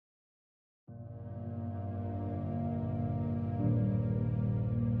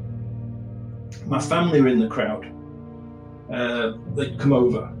My family were in the crowd. They'd come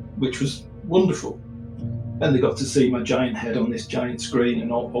over, which was wonderful. And they got to see my giant head on this giant screen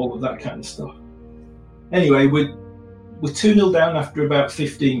and all of that kind of stuff. Anyway, we're 2-0 down after about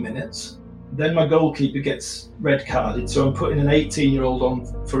 15 minutes. Then my goalkeeper gets red carded, so I'm putting an 18-year-old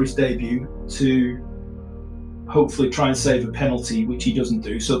on for his debut to hopefully try and save a penalty, which he doesn't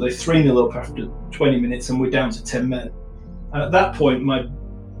do. So they're 3-0 up after 20 minutes and we're down to 10 men. And at that point, my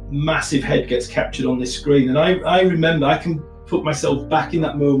massive head gets captured on this screen. And I remember, I can put myself back in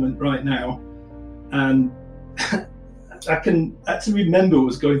that moment right now, and I can actually remember what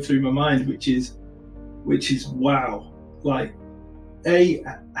was going through my mind, which is wow. Like,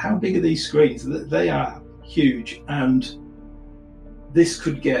 how big are these screens? They are huge, and this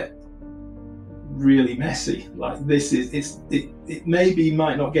could get really messy. Like, this is it maybe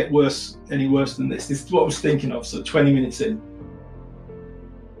might not get any worse than this. This is what I was thinking of. So 20 minutes in,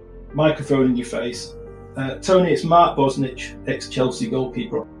 microphone in your face. Tony, it's Mark Bosnich, ex-Chelsea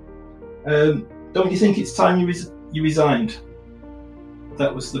goalkeeper. Don't you think it's time you resigned?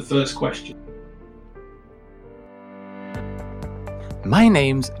 That was the first question. My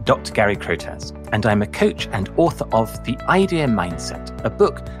name's Dr. Gary Krotas, and I'm a coach and author of The Idea Mindset, a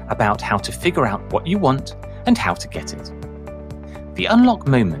book about how to figure out what you want and how to get it. The unlock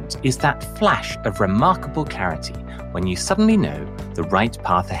moment is that flash of remarkable clarity when you suddenly know the right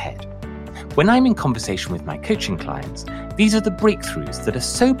path ahead. When I'm in conversation with my coaching clients, these are the breakthroughs that are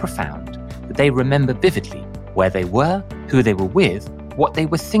so profound that they remember vividly where they were, who they were with, what they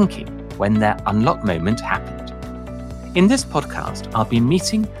were thinking when their unlock moment happened. In this podcast, I'll be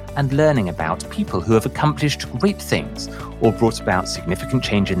meeting and learning about people who have accomplished great things or brought about significant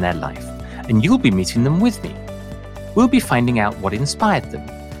change in their life, and you'll be meeting them with me. We'll be finding out what inspired them,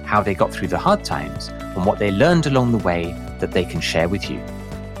 how they got through the hard times, and what they learned along the way that they can share with you.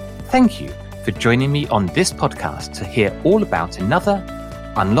 Thank you for joining me on this podcast to hear all about another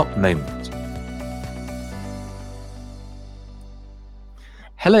unlock moment.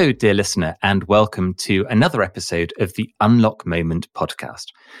 Hello, dear listener, and welcome to another episode of the Unlock Moment podcast.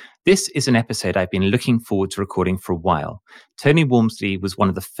 This is an episode I've been looking forward to recording for a while. Tony Walmsley was one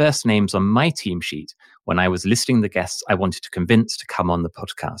of the first names on my team sheet when I was listing the guests I wanted to convince to come on the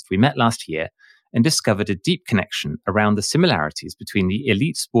podcast. We met last year and discovered a deep connection around the similarities between the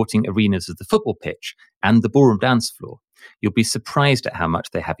elite sporting arenas of the football pitch and the ballroom dance floor. You'll be surprised at how much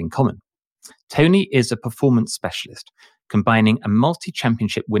they have in common. Tony is a performance specialist, combining a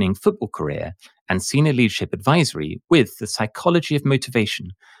multi-championship winning football career and senior leadership advisory with the psychology of motivation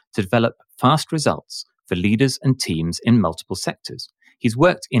to develop fast results for leaders and teams in multiple sectors. He's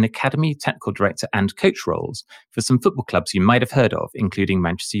worked in academy, technical director and coach roles for some football clubs you might have heard of, including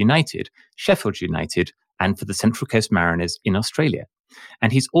Manchester United, Sheffield United, and for the Central Coast Mariners in Australia.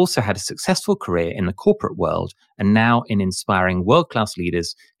 And he's also had a successful career in the corporate world and now in inspiring world-class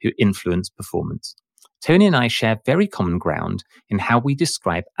leaders who influence performance. Tony and I share very common ground in how we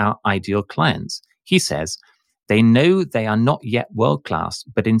describe our ideal clients. He says they know they are not yet world-class,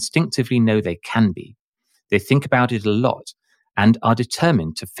 but instinctively know they can be. They think about it a lot and are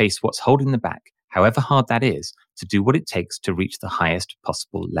determined to face what's holding them back, however hard that is, to do what it takes to reach the highest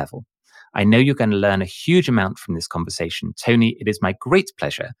possible level. I know you're going to learn a huge amount from this conversation. Tony, it is my great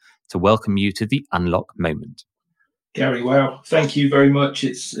pleasure to welcome you to the Unlock Moment. Gary, wow, thank you very much.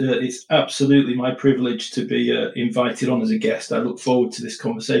 It's absolutely my privilege to be invited on as a guest. I look forward to this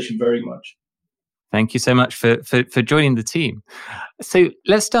conversation very much. Thank you so much for joining the team. So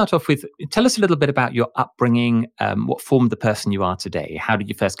let's start off with, tell us a little bit about your upbringing, what formed the person you are today. How did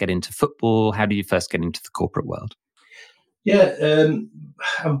you first get into football? How did you first get into the corporate world? Yeah,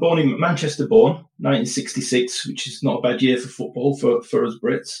 I'm Manchester born, 1966, which is not a bad year for football for us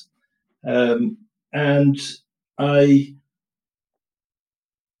Brits. And I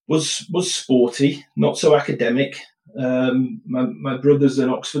was sporty, not so academic. My brother's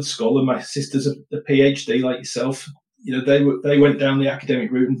an Oxford scholar, my sister's a PhD like yourself. You know, they went down the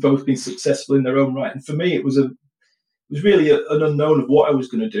academic route and both been successful in their own right. And for me, it was really an unknown of what I was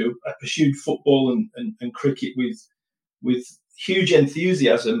going to do. I pursued football and cricket with huge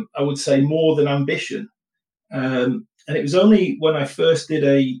enthusiasm, I would say more than ambition. And it was only when I first did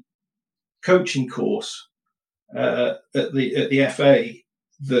a coaching course at the FA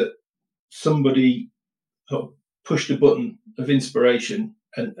that somebody pushed a button of inspiration,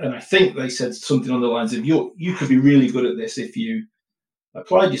 and I think they said something on the lines of you could be really good at this if you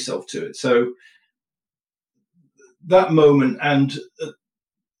applied yourself to it. So that moment and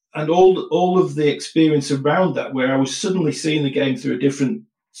all of the experience around that, where I was suddenly seeing the game through a different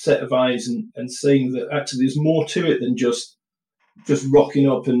set of eyes and seeing that actually there's more to it than just rocking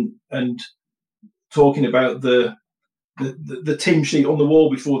up and talking about the team sheet on the wall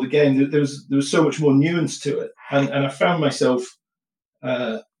before the game. There was so much more nuance to it, and I found myself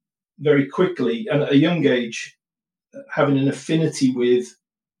very quickly and at a young age having an affinity with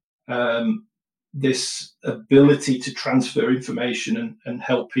this ability to transfer information and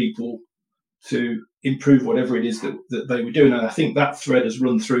help people to improve whatever it is that they were doing. And I think that thread has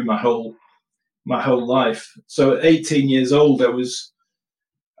run through my whole life. So at 18 years old, I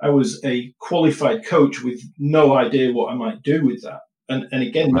was a qualified coach with no idea what I might do with that. And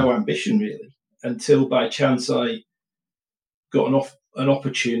again, no ambition really, until by chance I got an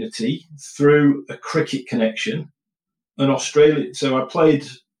opportunity through a cricket connection, an Australian. So I played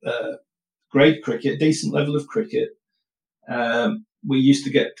grade cricket, decent level of cricket. We used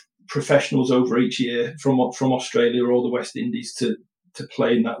to get professionals over each year from Australia or the West Indies to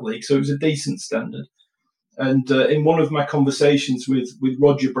play in that league. So it was a decent standard. And in one of my conversations with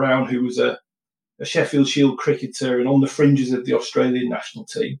Roger Brown, who was a Sheffield Shield cricketer and on the fringes of the Australian national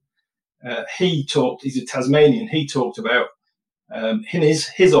team, he's a Tasmanian. He talked about in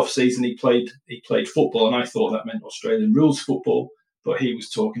his off season he played football, and I thought that meant Australian rules football, but he was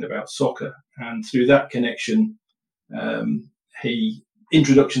talking about soccer. And through that connection,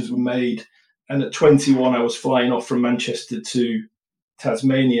 introductions were made. And at 21, I was flying off from Manchester to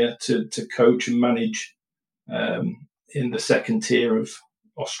Tasmania to coach and manage in the second tier of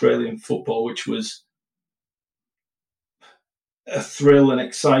Australian football, which was a thrill and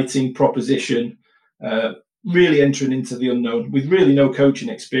exciting proposition, really entering into the unknown. With really no coaching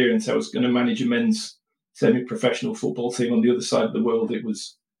experience, I was going to manage a men's semi-professional football team on the other side of the world. It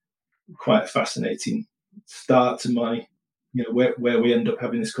was quite a fascinating start to my, where we end up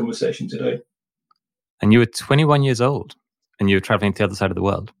having this conversation today. And you were 21 years old and you were traveling to the other side of the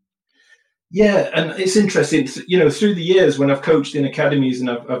world. Yeah, and it's interesting, through the years when I've coached in academies and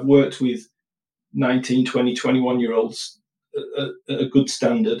I've worked with 19, 20, 21-year-olds at a good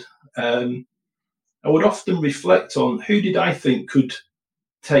standard, I would often reflect on who did I think could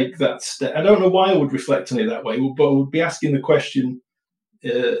take that step. I don't know why I would reflect on it that way, but I would be asking the question,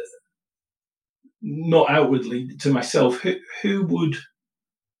 not outwardly to myself, who would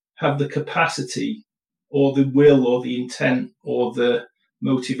have the capacity or the will or the intent or the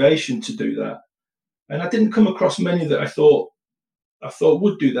motivation to do that. And I didn't come across many that I thought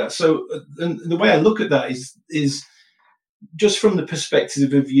would do that. So the way I look at that is just from the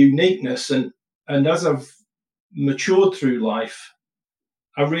perspective of uniqueness. And as I've matured through life,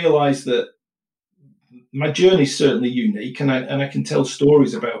 I realized that my journey is certainly unique, and I can tell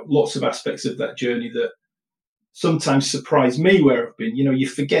stories about lots of aspects of that journey that sometimes surprise me where I've been. You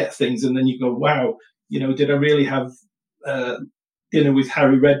forget things and then you go, wow, did I really have dinner with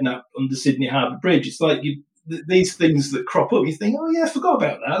Harry Redknapp under Sydney Harbour Bridge? It's like these things that crop up. You think, oh yeah, I forgot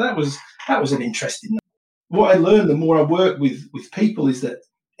about that. That was an interesting. What I learned the more I work with people is that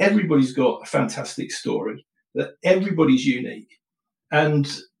everybody's got a fantastic story, that everybody's unique,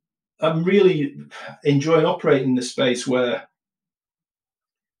 and I'm really enjoying operating in the space where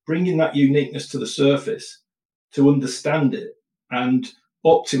bringing that uniqueness to the surface to understand it and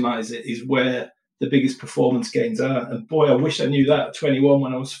optimize it is where the biggest performance gains are. And boy, I wish I knew that at 21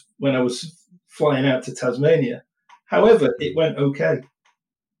 when I was flying out to Tasmania. However, it went okay.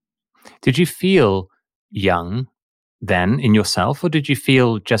 Did you feel young then in yourself, or did you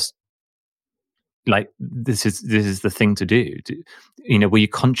feel just like this is the thing to do? Were you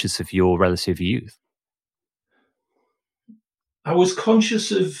conscious of your relative youth? I was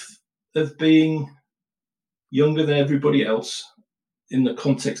conscious of being younger than everybody else in the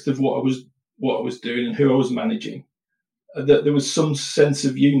context of what I was doing and who I was managing. That there was some sense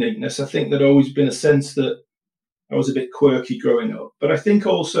of uniqueness. I think there'd always been a sense that I was a bit quirky growing up. But I think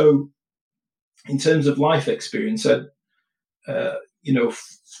also in terms of life experience,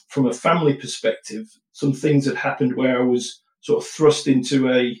 from a family perspective, some things had happened where I was sort of thrust into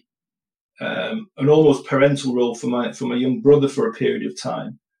an almost parental role for my young brother for a period of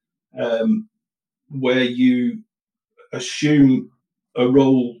time, where you assume a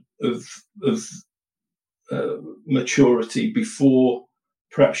role of maturity before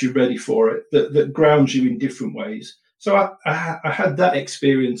perhaps you're ready for it, that grounds you in different ways. So I had that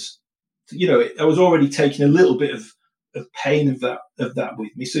experience. I was already taking a little bit of pain of that with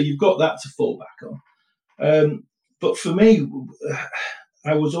me. So you've got that to fall back on. But for me,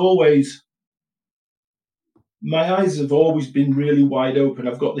 my eyes have always been really wide open.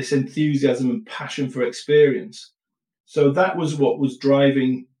 I've got this enthusiasm and passion for experience. So that was what was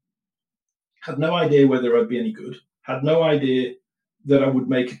driving. Had no idea whether I'd be any good. Had no idea that I would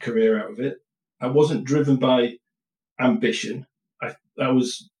make a career out of it. I wasn't driven by ambition. I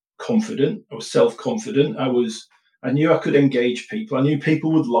was confident. I was self-confident. I knew I could engage people. I knew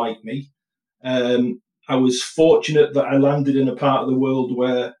people would like me. I was fortunate that I landed in a part of the world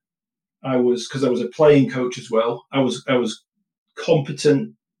where because I was a playing coach as well. I was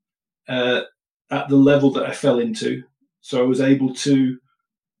competent at the level that I fell into. So I was able to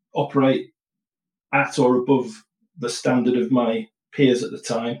operate at or above the standard of my peers at the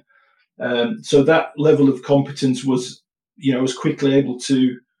time. So that level of competence was, I was quickly able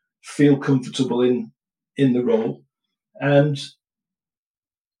to feel comfortable in the role. And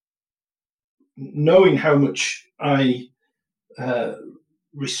knowing how much I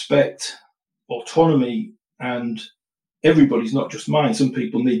respect autonomy, and everybody's, not just mine, some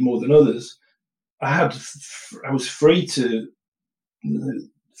people need more than others, I was free to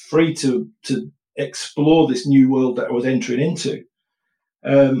explore this new world that I was entering into.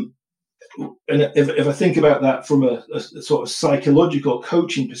 And if I think about that from a sort of psychological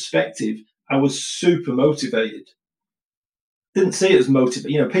coaching perspective, I was super motivated. Didn't see it as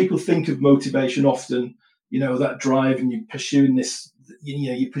motivation. People think of motivation often, that drive, and you're pursuing this,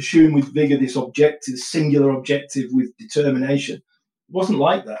 you're pursuing with vigor this objective, singular objective with determination. It wasn't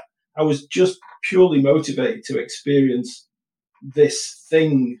like that. I was just purely motivated to experience this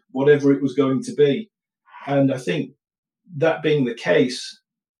thing, whatever it was going to be. And I think that being the case,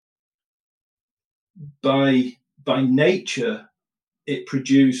 by nature, it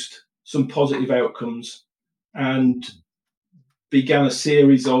produced some positive outcomes and began a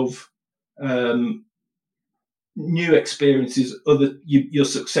series of new experiences. You're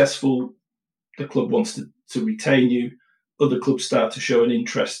successful, the club wants to retain you, other clubs start to show an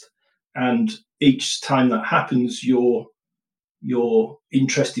interest, and each time that happens, your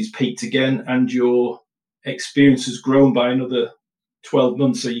interest is piqued again, and your experience has grown by another 12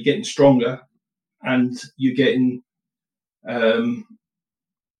 months. So you're getting stronger, and you're getting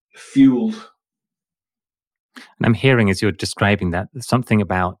fueled. And I'm hearing, as you're describing that, something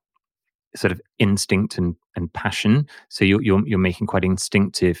about sort of instinct and passion. So you're making quite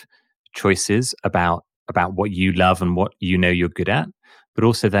instinctive choices about what you love and what you're good at. But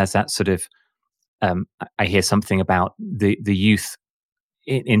also there's that sort of I hear something about the youth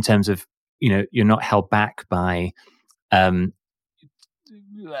in terms of, you're not held back by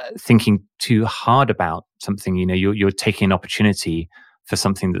thinking too hard about something. You're taking an opportunity for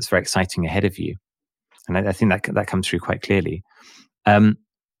something that's very exciting ahead of you. And I think that comes through quite clearly.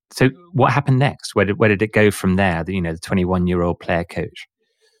 So what happened next? Where did it go from there? The 21-year-old player coach.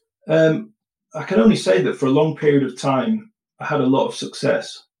 I can only say that for a long period of time, I had a lot of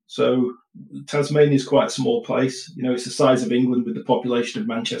success. So Tasmania is quite a small place. It's the size of England with the population of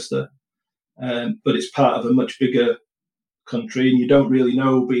Manchester, but it's part of a much bigger country. And you don't really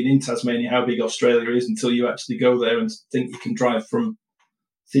know, being in Tasmania, how big Australia is until you actually go there and think you can drive from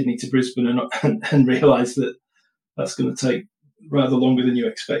Sydney to Brisbane and realise that that's going to take rather longer than you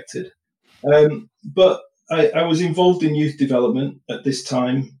expected. But I was involved in youth development at this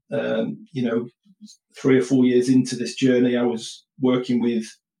time. 3 or 4 years into this journey, I was working with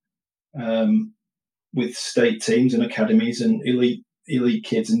state teams and academies and elite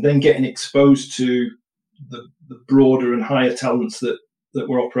kids, and then getting exposed to the broader and higher talents that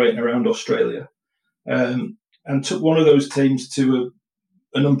were operating around Australia, and took one of those teams to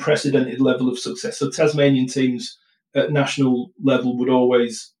an unprecedented level of success. So Tasmanian teams at national level would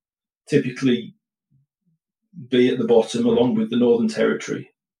always typically be at the bottom, along with the Northern Territory,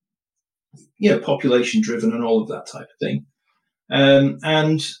 population driven and all of that type of thing.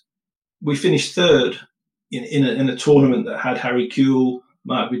 And we finished third in a tournament that had Harry Kewell,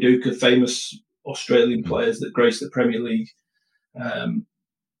 Mark Viduka, famous Australian players that graced the Premier League, and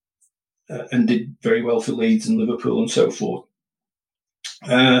did very well for Leeds and Liverpool and so forth.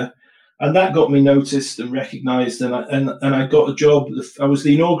 And that got me noticed and recognised, and I got a job. I was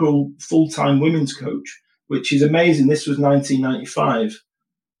the inaugural full-time women's coach, which is amazing. This was 1995.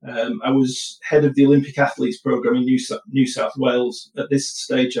 I was head of the Olympic Athletes Programme in New South Wales. At this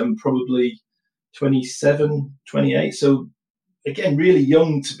stage, I'm probably 27, 28. So again, really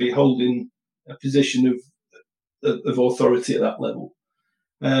young to be holding a position of authority at that level.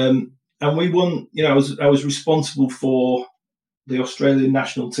 And we won. I was responsible for the Australian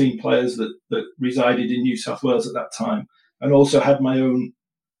national team players that resided in New South Wales at that time, and also had my own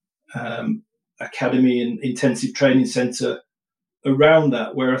academy and intensive training centre around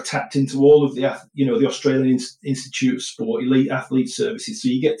that, where I tapped into all of the Australian Institute of Sport, elite athlete services. So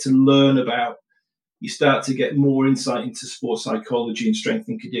you get to learn about, you start to get more insight into sports psychology and strength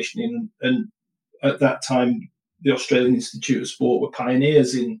and conditioning. And at that time, the Australian Institute of Sport were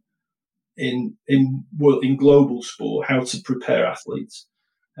pioneers in global sport, how to prepare athletes.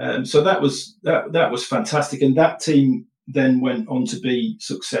 So that was fantastic, and that team then went on to be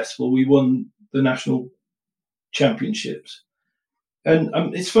successful. We won the national championships, and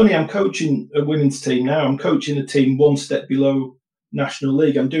it's funny. I'm coaching a women's team now. I'm coaching a team one step below National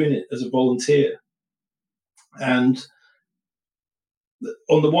League. I'm doing it as a volunteer, and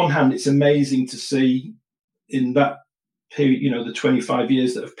on the one hand, it's amazing to see in that period, the 25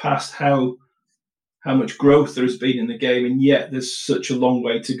 years that have passed, how much growth there has been in the game, and yet there's such a long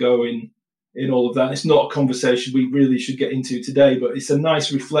way to go in all of that. It's not a conversation we really should get into today, but it's a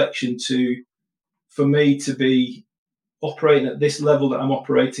nice reflection for me to be operating at this level that I'm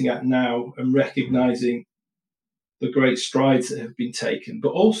operating at now and recognizing the great strides that have been taken,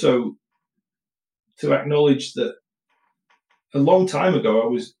 but also to acknowledge that a long time ago I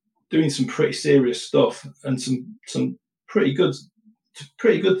was doing some pretty serious stuff and some pretty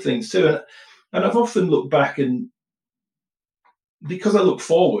good things too. And I've often looked back, and because I look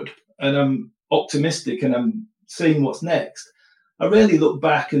forward and I'm optimistic and I'm seeing what's next, I rarely look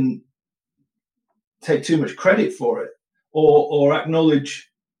back and take too much credit for it or acknowledge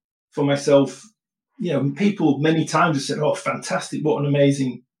for myself. People many times have said, "Oh, fantastic! What an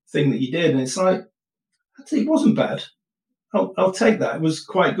amazing thing that you did." And it's like, actually, it wasn't bad. I'll take that. It was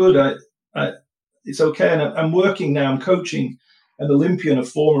quite good. It's okay. And I'm working now. I'm coaching an Olympian, a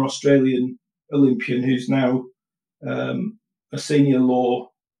former Australian Olympian, who's now a senior lawyer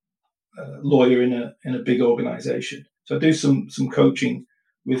in a big organisation. So I do some coaching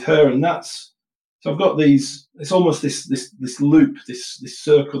with her, and so I've got these. It's almost this loop, this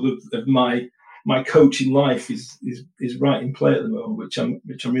circle of my coaching life is right in play at the moment, which I'm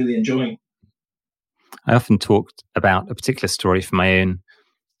really enjoying. I often talked about a particular story from my own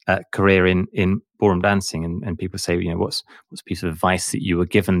career in ballroom dancing, and people say, what's a piece of advice that you were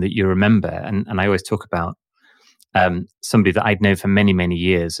given that you remember? And I always talk about somebody that I'd known for many, many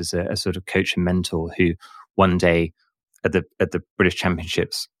years as a sort of coach and mentor, who one day at the British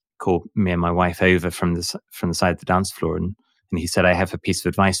Championships called me and my wife over from the side of the dance floor, and he said, "I have a piece of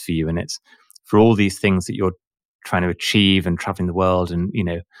advice for you, and it's for all these things that you're trying to achieve and traveling the world and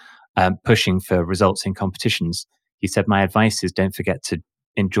pushing for results in competitions." He said, "My advice is don't forget to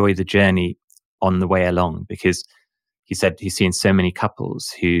enjoy the journey on the way along," because he said he's seen so many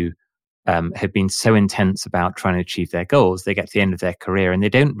couples who have been so intense about trying to achieve their goals, they get to the end of their career and they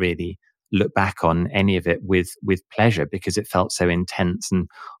don't really look back on any of it with pleasure because it felt so intense and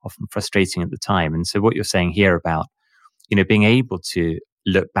often frustrating at the time. And so what you're saying here about, being able to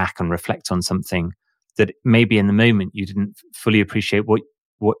look back and reflect on something that maybe in the moment you didn't fully appreciate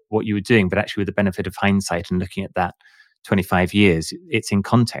what you were doing, but actually with the benefit of hindsight and looking at that 25 years, it's in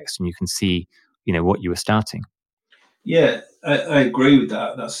context and you can see, what you were starting. Yeah, I agree with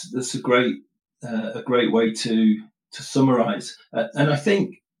that. That's a great way to summarize. And I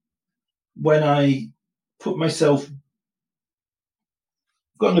think when I put myself, I've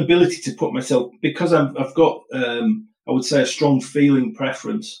got an ability to put myself, because I've got, I would say, a strong feeling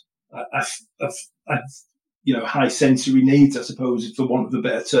preference. I've high sensory needs, I suppose, for want of a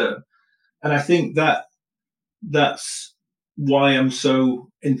better term. And I think that's why I'm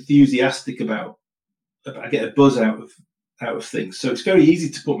so enthusiastic about. I get a buzz out of things. So it's very easy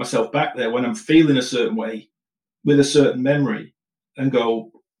to put myself back there when I'm feeling a certain way with a certain memory and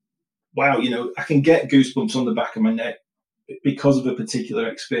go, wow, I can get goosebumps on the back of my neck because of a particular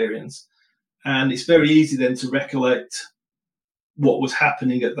experience. And it's very easy then to recollect what was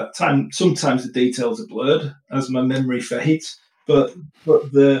happening at that time. Sometimes the details are blurred as my memory fades, but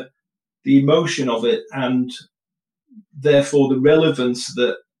the emotion of it, and therefore the relevance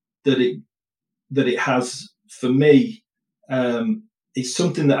that it has for me, is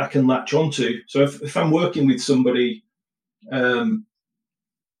something that I can latch onto. So if I'm working with somebody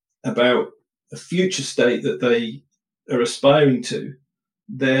about a future state that they are aspiring to,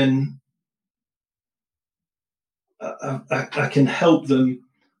 then I can help them.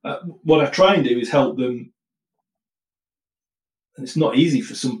 What I try and do is help them, and it's not easy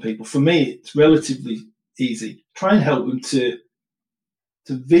for some people. For me, it's relatively easy. Try and help them to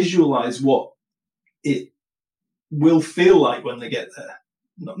visualize what it will feel like when they get there.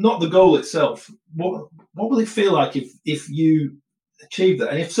 Not the goal itself. What will it feel like if you achieve that?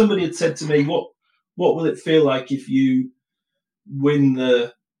 And if somebody had said to me, what will it feel like if you win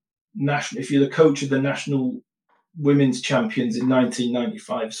the national, if you're the coach of the national women's champions in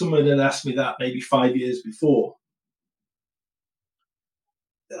 1995, someone had asked me that maybe 5 years before,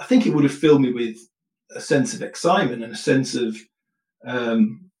 I think it would have filled me with a sense of excitement and a sense of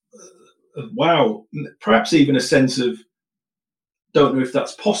wow, perhaps even a sense of don't know if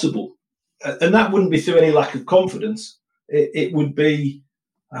that's possible. And that wouldn't be through any lack of confidence. It would be,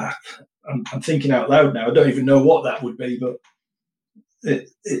 I'm thinking out loud now. I don't even know what that would be, but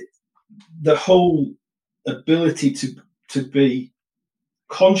the whole ability to be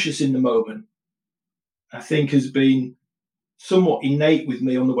conscious in the moment, I think, has been somewhat innate with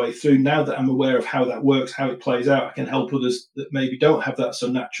me on the way through. Now that I'm aware of how that works, how it plays out, I can help others that maybe don't have that so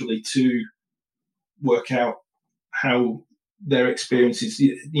naturally to work out how their experiences,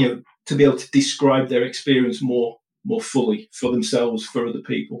 to be able to describe their experience more fully for themselves, for other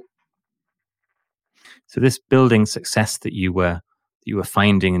people. So this building success that you were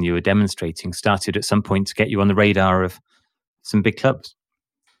finding and you were demonstrating started at some point to get you on the radar of some big clubs.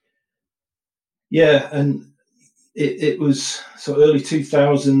 Yeah, and it was so early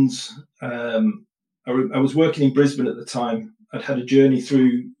 2000s. I was working in Brisbane at the time. I'd had a journey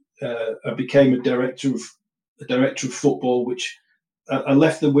through. I became a director of football, which I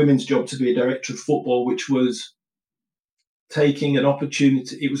left the women's job to be a director of football, which was taking an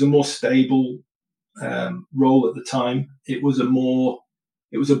opportunity. It was a more stable role at the time. It was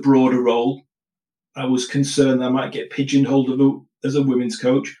a broader role. I was concerned I might get pigeonholed as a women's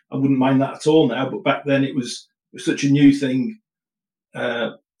coach. I wouldn't mind that at all now, but back then it was such a new thing.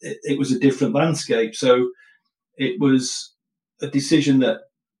 It was a different landscape. So it was a decision that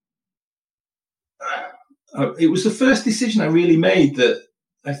it was the first decision I really made that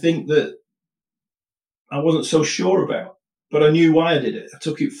I think that I wasn't so sure about, but I knew why I did it. I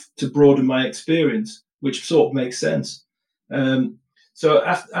took it to broaden my experience, which sort of makes sense. So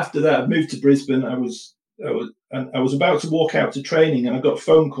after that, I moved to Brisbane. I was about to walk out to training, and I got a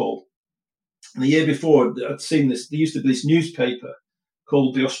phone call. And the year before, I'd seen this. There used to be this newspaper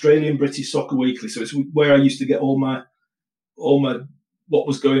called the Australian British Soccer Weekly. So it's where I used to get all my what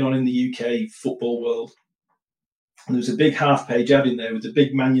was going on in the UK football world. And there was a big half-page ad in there with a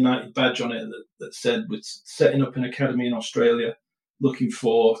big Man United badge on it that said we're setting up an academy in Australia, looking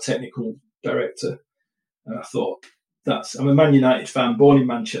for technical director. And I thought, I'm a Man United fan, born in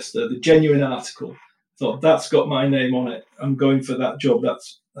Manchester. The genuine article. I thought, that's got my name on it. I'm going for that job.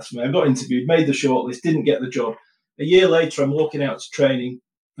 That's me. I got interviewed, made the shortlist, didn't get the job. A year later, I'm walking out to training.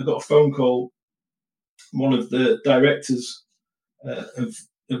 I got a phone call. One of the directors of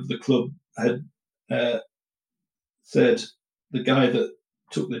the club had said the guy that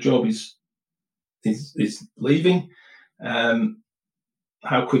took the job is leaving.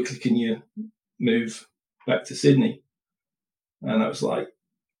 How quickly can you move back to Sydney? And I was like,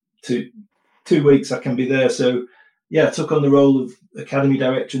 2 weeks I can be there. So yeah, I took on the role of academy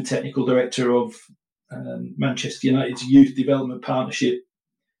director and technical director of Manchester United's youth development partnership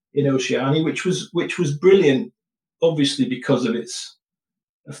in Oceania, which was brilliant, obviously because of its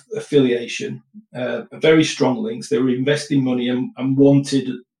affiliation, very strong links. They were investing money and wanted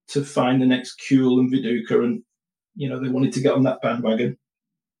to find the next Kuhl and Viduka, and they wanted to get on that bandwagon.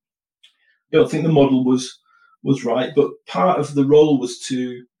 I don't think the model was right, but part of the role was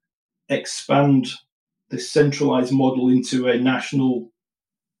to expand this centralized model into a national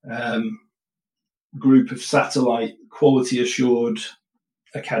group of satellite quality assured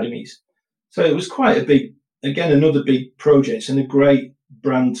academies. So it was quite another big project and a great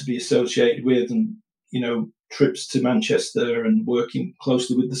brand to be associated with, and trips to Manchester and working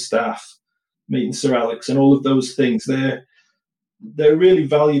closely with the staff, meeting Sir Alex and all of those things. They're a really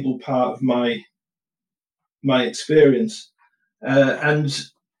valuable part of my experience, and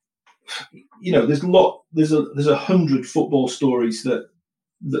there's 100 football stories that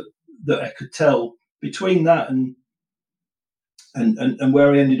I could tell between that and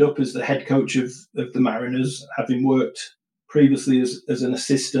where I ended up as the head coach of the Mariners, having worked previously as an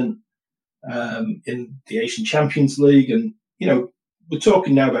assistant in the Asian Champions League. And, we're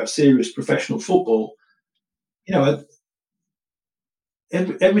talking now about serious professional football.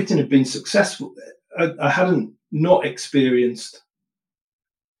 Everything had been successful. I hadn't not experienced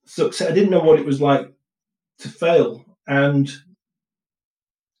success. I didn't know what it was like to fail. And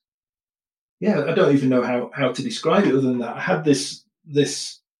yeah, I don't even know how to describe it other than that. I had this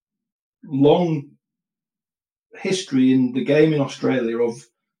long history in the game in Australia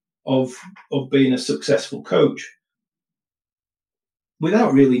of being a successful coach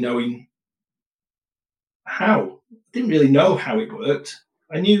without really knowing how. I didn't really know how it worked.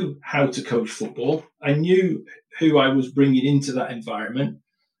 I knew how to coach football. I knew who I was bringing into that environment,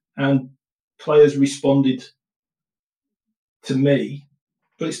 and players responded to me.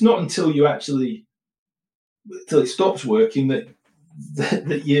 But it's not until it stops working that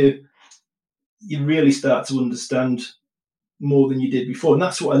you really start to understand more than you did before. And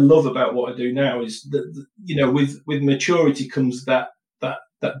that's what I love about what I do now, is that, with maturity comes that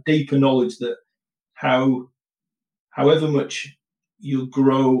deeper knowledge that however much you'll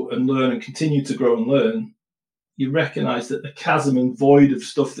grow and learn and continue to grow and learn, you recognise that the chasm and void of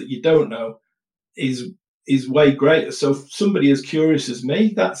stuff that you don't know is way greater. So if somebody as curious as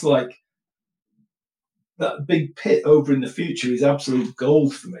me, that's like that big pit over in the future is absolute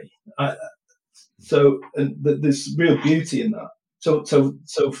gold for me. There's real beauty in that.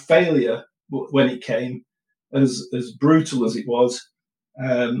 So failure, when it came, as brutal as it was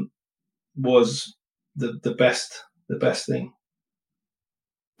the best thing.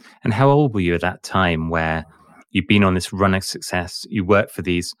 And how old were you at that time, where you've been on this run of success, you worked for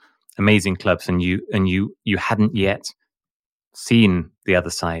these amazing clubs, and you hadn't yet seen the other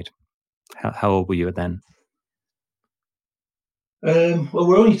side? How old were you then? Well,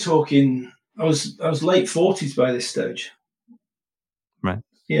 we're only talking. I was late 40s by this stage. Right.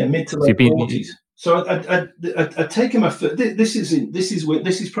 Yeah, mid to late 40s. So I'd taken my. This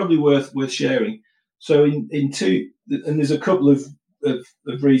is probably worth sharing. So in two, and there's a couple of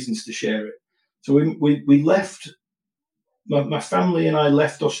reasons to share it. So we left. My family and I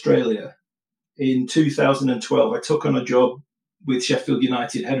left Australia in 2012. I took on a job with Sheffield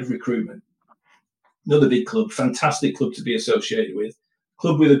United, head of recruitment. Another big club, fantastic club to be associated with,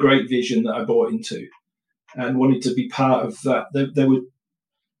 club with a great vision that I bought into and wanted to be part of that. There were,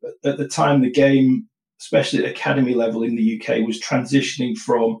 at the time, the game, especially at academy level in the UK, was transitioning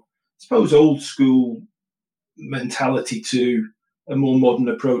from, I suppose, old school mentality to a more modern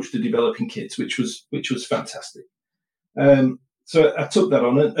approach to developing kids, which was fantastic. So I took that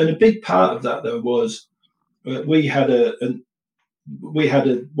on, and a big part of that, though, was we had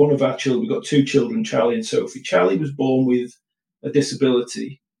one of our children. We got two children, Charlie and Sophie. Charlie was born with a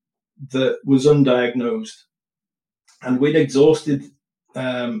disability that was undiagnosed, and we'd exhausted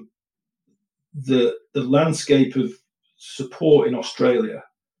the landscape of support in Australia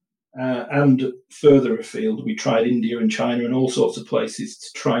and further afield. We tried India and China and all sorts of places to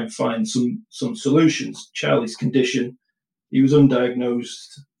try and find some solutions. Charlie's condition, he was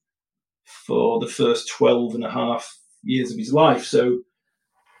undiagnosed for the first 12 and a half years of his life. So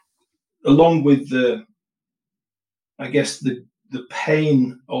along with the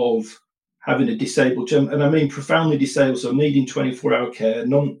pain of having a disabled child, and I mean profoundly disabled, so needing 24-hour care,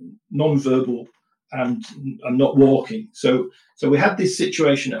 non-verbal, and not walking. So we had this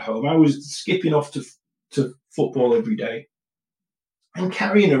situation at home. I was skipping off to football every day and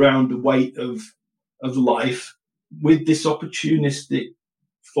carrying around the weight of life with this opportunistic,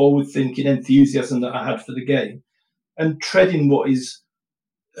 forward-thinking enthusiasm that I had for the game, and treading what is,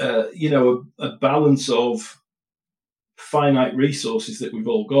 a balance of finite resources that we've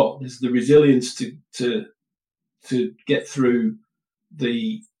all got. There's the resilience to get through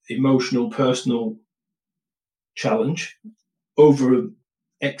the emotional, personal challenge over an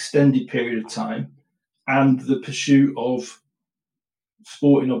extended period of time, and the pursuit of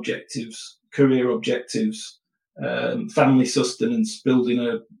sporting objectives, career objectives, family sustenance, building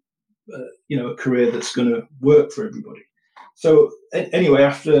a career that's going to work for everybody. So anyway,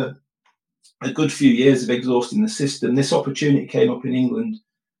 after a good few years of exhausting the system, this opportunity came up in England,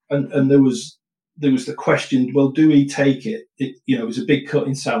 and there was the question: well, do we take it? It was a big cut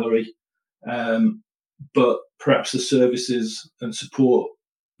in salary, but perhaps the services and support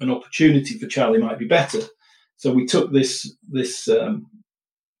and opportunity for Charlie might be better. So we took this.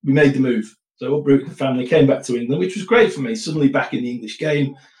 We made the move. So uprooted the family, came back to England, which was great for me. Suddenly back in the English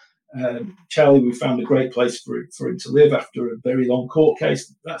game. Charlie, we found a great place for him to live after a very long court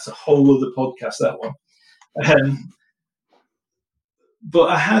case. That's a whole other podcast, that one. But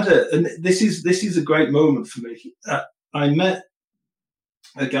I had and this is a great moment for me. I met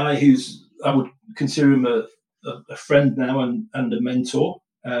a guy who's, I would consider him a friend now and a mentor.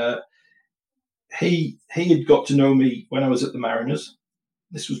 He had got to know me when I was at the Mariners.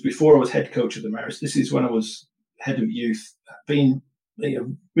 This was before I was head coach of the Mariners. This is when I was head of youth. Been a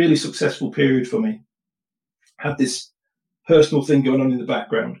really successful period for me. Had this personal thing going on in the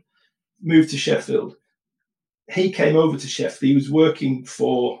background. Moved to Sheffield. He came over to Sheffield. He was working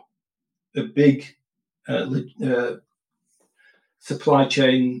for a big supply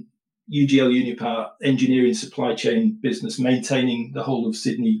chain, UGL Unipart engineering supply chain business, maintaining the whole of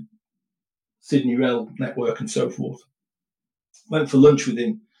Sydney rail network and so forth. Went for lunch with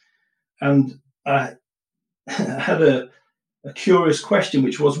him, and I had a curious question,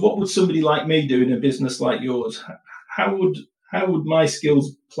 which was, what would somebody like me do in a business like yours? How would my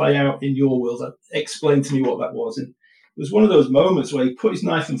skills play out in your world? Explain to me what that was. And it was one of those moments where he put his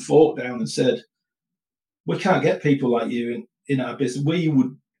knife and fork down and said, we can't get people like you in our business. We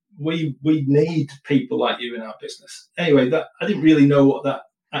need people like you in our business. Anyway, that I didn't really know what that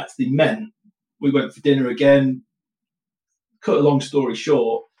actually meant. We went for dinner again, cut a long story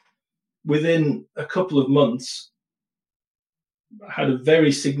short, within a couple of months, I had a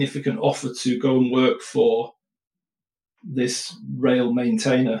very significant offer to go and work for this rail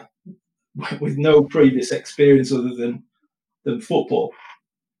maintainer with no previous experience other than football.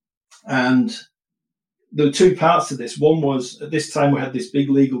 And there were two parts to this. One was, at this time, we had this big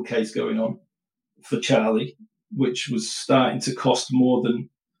legal case going on for Charlie, which was starting to cost more than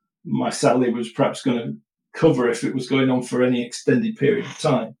my salary was perhaps going to cover if it was going on for any extended period of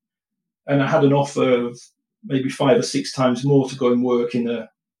time. And I had an offer of maybe 5 or 6 times more to go and work in a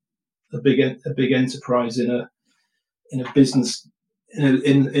big enterprise in a business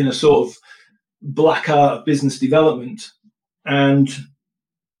in a sort of black art of business development. And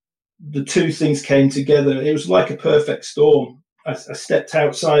the two things came together. It was like a perfect storm. I stepped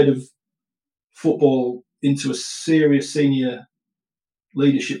outside of football into a serious senior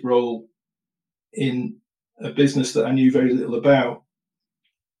leadership role in a business that I knew very little about.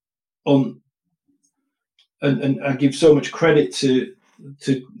 And I give so much credit to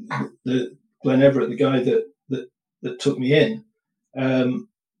the Glenn Everett, the guy that took me in,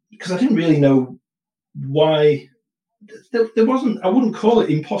 because I didn't really know why. There wasn't. I wouldn't call it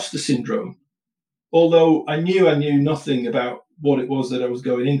imposter syndrome, although I knew nothing about what it was that I was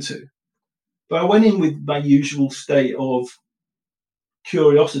going into. But I went in with my usual state of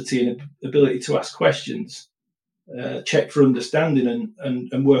curiosity and ability to ask questions, check for understanding,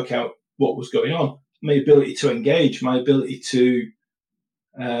 and work out what was going on. My ability to engage, my ability to,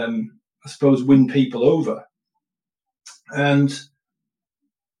 I suppose, win people over. And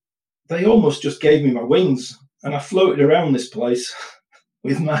they almost just gave me my wings. And I floated around this place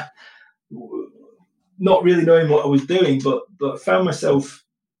with my, not really knowing what I was doing, but found myself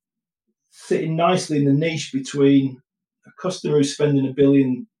sitting nicely in the niche between a customer who's spending $1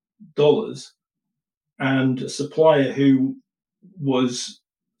 billion and a supplier who was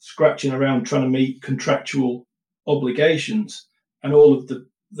scratching around trying to meet contractual obligations, and all of the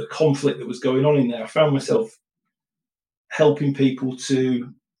conflict that was going on in there. I found myself helping people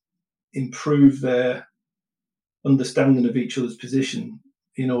to improve their understanding of each other's position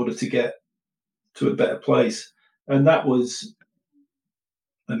in order to get to a better place. And that was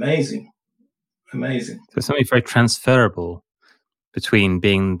amazing. So something very transferable between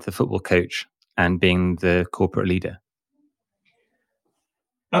being the football coach and being the corporate leader.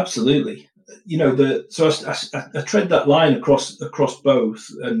 Absolutely. So I tread that line across both,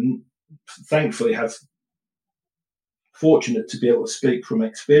 and thankfully fortunate to be able to speak from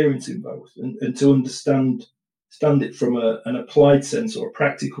experience in both, and to understand it from an applied sense or a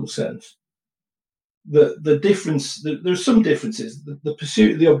practical sense. The difference, there's some differences. The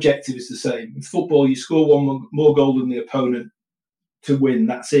pursuit of the objective is the same. In football, you score one more goal than the opponent to win.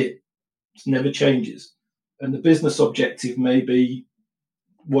 That's it. It never changes. And the business objective may be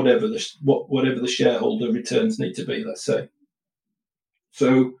whatever the shareholder returns need to be, let's say.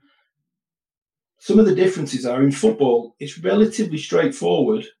 So some of the differences are, in football, it's relatively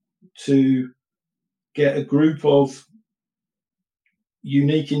straightforward to get a group of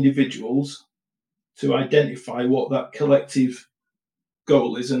unique individuals to identify what that collective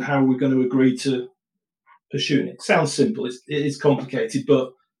goal is and how we're going to agree to pursuing it. Sounds simple. It is complicated,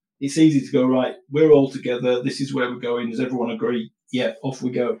 but it's easy to go, right, we're all together. This is where we're going. Does everyone agree? Yeah, off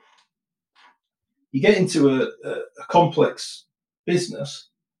we go. You get into a complex business,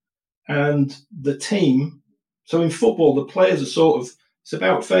 and the team. So in football, the players are it's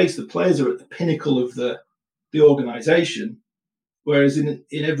about face. The players are at the pinnacle of the organisation, whereas in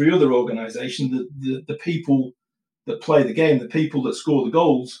every other organisation, the people that play the game, the people that score the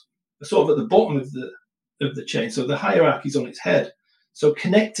goals, are sort of at the bottom of the chain. So the hierarchy's on its head. So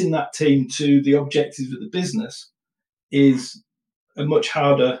connecting that team to the objectives of the business is a much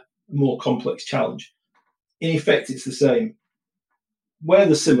harder, more complex challenge. In effect, it's the same. Where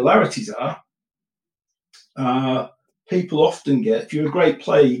the similarities are, people often if you're a great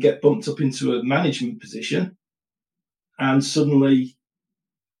player, you get bumped up into a management position, and suddenly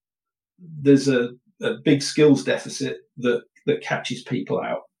there's a big skills deficit that catches people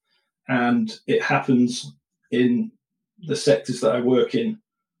out. And it happens in the sectors that I work in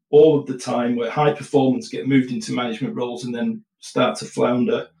all of the time, where high performers get moved into management roles and then start to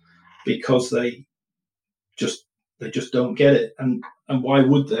flounder because they just don't get it. And why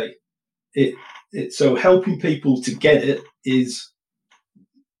would they? So helping people to get it is,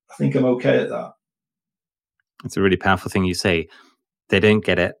 I think I'm okay at that. It's a really powerful thing you say. They don't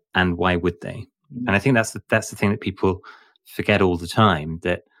get it, and why would they? Mm-hmm. And I think that's the thing that people forget all the time,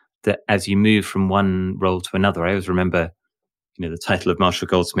 that as you move from one role to another. I always remember, the title of Marshall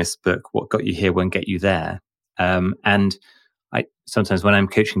Goldsmith's book, "What Got You Here Won't Get You There." And sometimes when I'm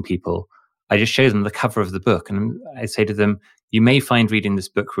coaching people, I just show them the cover of the book, and I say to them, you may find reading this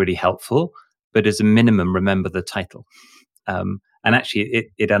book really helpful, but as a minimum, remember the title. And actually,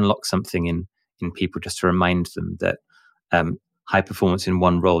 it unlocks something in people, just to remind them that high performance in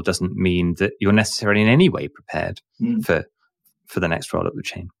one role doesn't mean that you're necessarily in any way prepared for the next role up the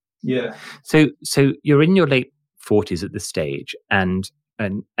chain. Yeah. So you're in your late 40s at this stage, and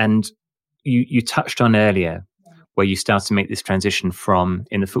you touched on earlier where you start to make this transition from,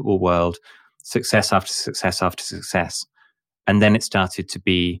 in the football world, success after success after success, and then it started to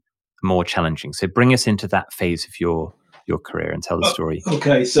be more challenging. So bring us into that phase of your career and tell the story.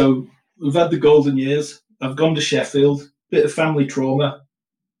 Okay, so we've had the golden years. I've gone to Sheffield, bit of family trauma,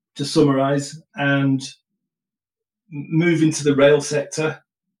 to summarise, and move into the rail sector,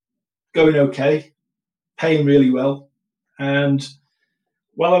 going okay, paying really well. And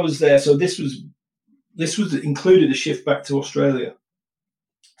while I was there, so this was included a shift back to Australia.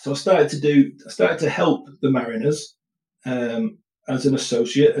 So I started to help the Mariners as an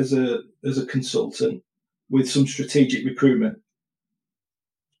associate, as a consultant, with some strategic recruitment.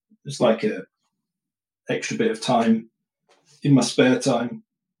 It's like a extra bit of time in my spare time.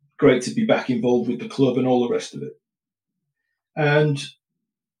 Great to be back involved with the club and all the rest of it. And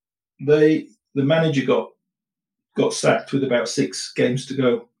the manager got sacked with about 6 games to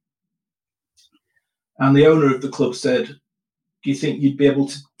go. And the owner of the club said, do you think you'd be able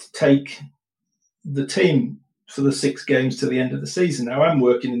to take the team for the 6 games to the end of the season? Now, I'm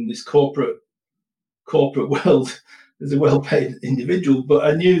working in this corporate world as a well-paid individual, but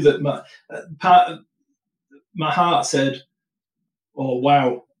I knew that my heart said, oh,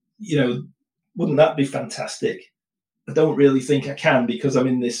 wow, wouldn't that be fantastic? I don't really think I can, because I'm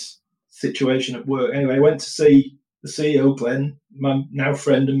in this situation at work. Anyway, I went to see the CEO, Glenn, my now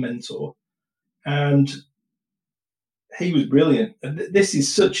friend and mentor, and he was brilliant. And this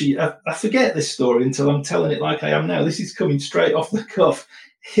is I forget this story until I'm telling it like I am now. This is coming straight off the cuff.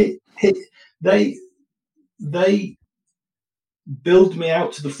 They billed me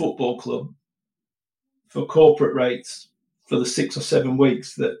out to the football club for corporate rates for the 6 or 7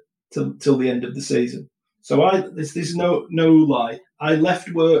 weeks till the end of the season. So this is no lie. I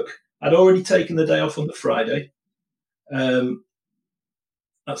left work. I'd already taken the day off on the Friday.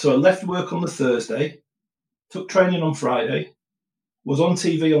 So I left work on the Thursday, took training on Friday, was on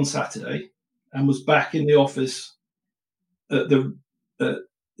TV on Saturday, and was back in the office at UGL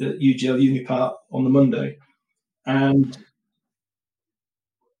Unipark on the Monday. And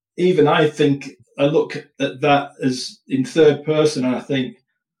even I think, I look at that as in third person, and I think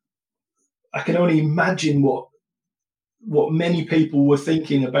I can only imagine what many people were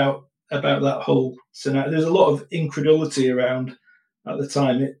thinking about that whole scenario. There's a lot of incredulity around at the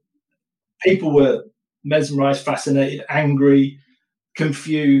time. People were mesmerised, fascinated, angry,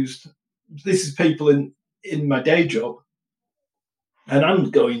 confused. This is people in my day job, and I'm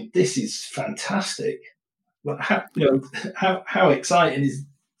going, this is fantastic. How exciting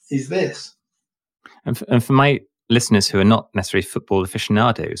is this? And for my listeners who are not necessarily football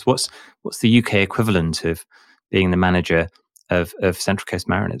aficionados, what's the UK equivalent of being the manager of Central Coast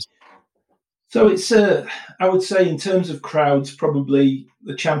Mariners? So it's, I would say, in terms of crowds, probably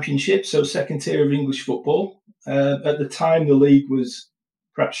the Championship, so second tier of English football. At the time, the league was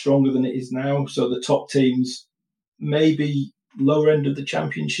perhaps stronger than it is now. So the top teams, maybe lower end of the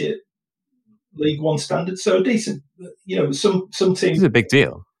Championship, League One standard. So decent. Some teams. It's a big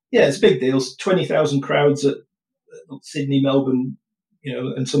deal. Yeah, it's a big deal. 20,000 crowds at Sydney, Melbourne,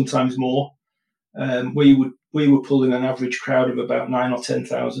 and sometimes more. We were pulling an average crowd of about 9,000 or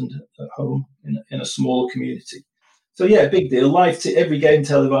 10,000 at home in a smaller community. So yeah, big deal. Live every game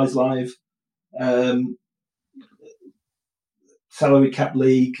televised live. Salary cap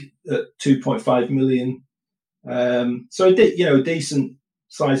league at 2.5 million. So a decent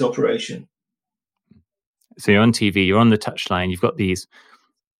size operation. So you're on TV, you're on the touchline. You've got these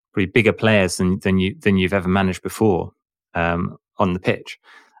pretty bigger players than you've ever managed before on the pitch,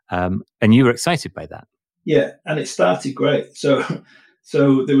 and you were excited by that. Yeah, and it started great. So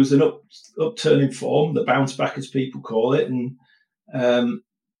there was an upturn in form, the bounce back as people call it, and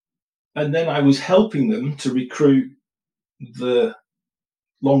then I was helping them to recruit the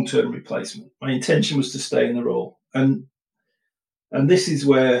long-term replacement. My intention was to stay in the role, and this is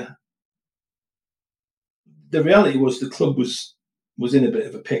where the reality was the club was in a bit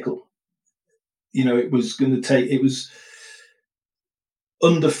of a pickle. It was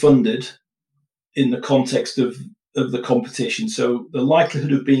underfunded in the context of the competition. So the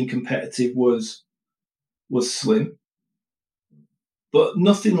likelihood of being competitive was slim. But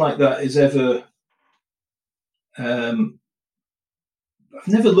nothing like that is ever I've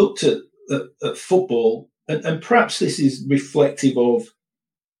never looked at football, and perhaps this is reflective of,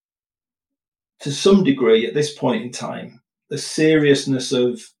 to some degree, at this point in time, the seriousness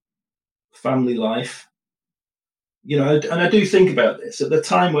of family life. And I do think about this at the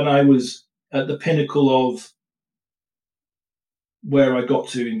time when I was at the pinnacle of where I got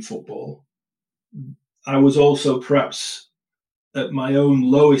to in football. I was also perhaps at my own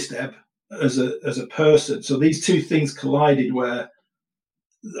lowest ebb as a person. So these two things collided, where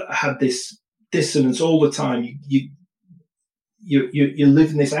I had this dissonance all the time. You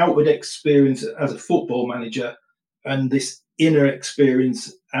live in this outward experience as a football manager, and this inner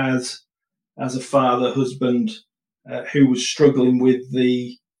experience as a father, husband, who was struggling with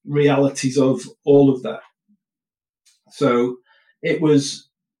the realities of all of that. So it was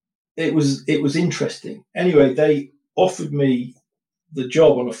interesting. Anyway, they offered me the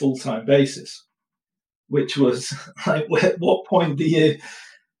job on a full-time basis, which was like, at what point do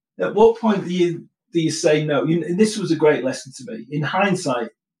you say no? This was a great lesson to me. In hindsight,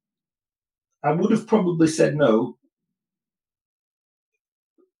 I would have probably said no,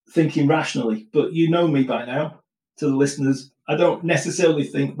 thinking rationally, but you know me by now. To the listeners, I don't necessarily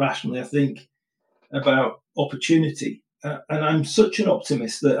think rationally. I think about opportunity, and I'm such an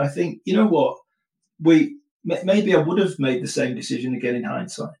optimist that I think, you know what, maybe I would have made the same decision again in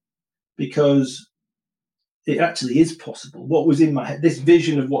hindsight, because it actually is possible. What was in my head, this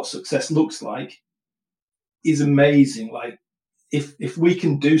vision of what success looks like, is amazing. Like, if we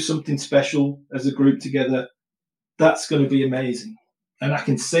can do something special as a group together, that's going to be amazing. And I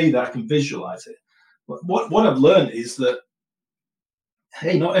can see that, I can visualize it. But what I've learned is that,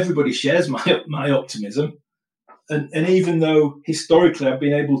 hey, not everybody shares my optimism. And even though historically I've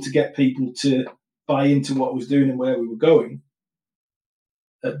been able to get people to buy into what I was doing and where we were going,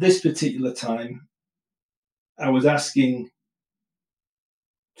 at this particular time, I was asking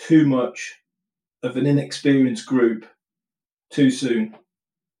too much of an inexperienced group too soon.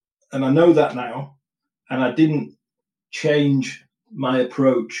 And I know that now, and I didn't change my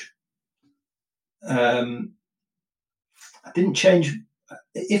approach. I didn't change.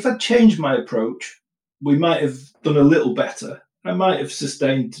 If I'd changed my approach, we might have done a little better. I might have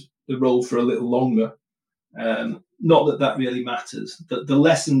sustained the role for a little longer. Not that really matters. The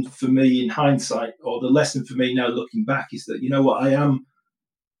lesson for me in hindsight, or the lesson for me now looking back, is that, you know what, I am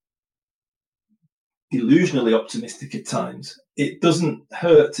delusionally optimistic at times. It doesn't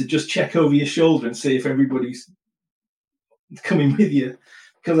hurt to just check over your shoulder and see if everybody's coming with you.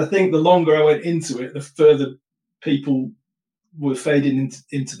 Because I think the longer I went into it, the further people were fading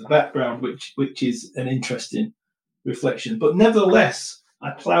into the background, which is an interesting reflection. But nevertheless,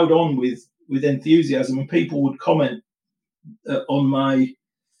 I ploughed on with enthusiasm, and people would comment on my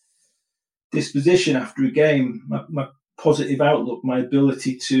disposition after a game, my positive outlook, my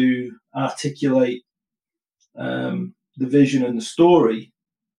ability to articulate the vision and the story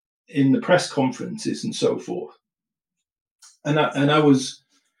in the press conferences and so forth. And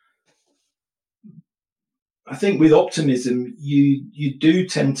I think with optimism, you do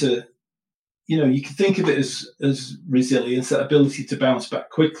tend to, you can think of it as resilience, that ability to bounce back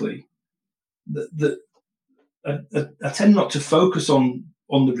quickly. I tend not to focus on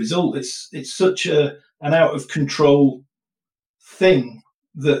the result. It's such an out of control thing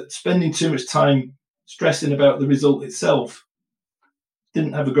that spending too much time stressing about the result itself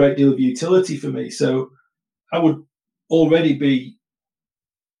didn't have a great deal of utility for me. So I would already be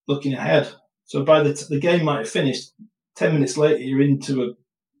looking ahead. So by the game might have finished, 10 minutes later, you're into a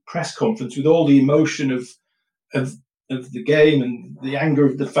press conference with all the emotion of the game and the anger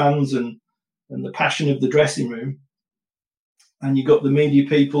of the fans and the passion of the dressing room. And you got the media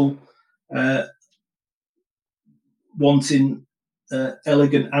people wanting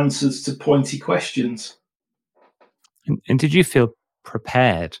elegant answers to pointy questions. And did you feel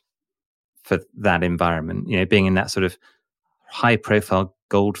prepared for that environment, being in that sort of high-profile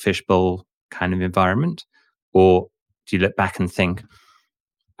goldfish bowl kind of environment? Or do you look back and think,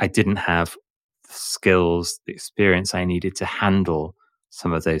 I didn't have the skills, the experience I needed to handle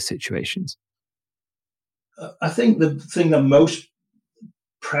some of those situations? I think the thing I'm most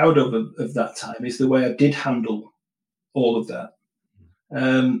proud of that time is the way I did handle all of that.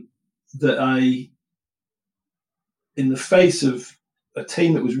 That I, in the face of a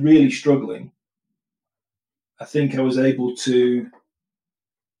team that was really struggling, I think I was able to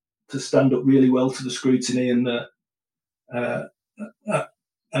stand up really well to the scrutiny, and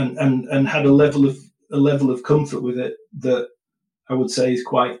and had a level of comfort with it that I would say is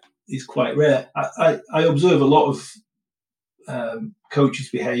quite rare. I observe a lot of coaches'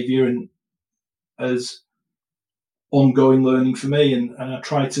 behaviour, and as ongoing learning for me, and I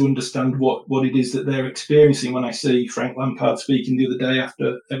try to understand what it is that they're experiencing. When I see Frank Lampard speaking the other day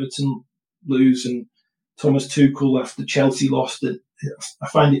after Everton lose and Thomas Tuchel after Chelsea lost, I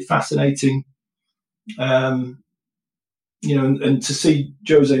find it fascinating. And to see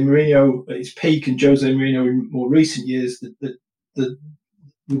Jose Mourinho at his peak and Jose Mourinho in more recent years, the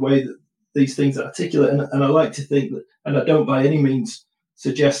way that these things are articulate, and I like to think that, and I don't by any means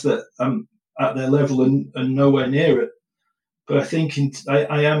suggest that I'm at their level and nowhere near it, but I think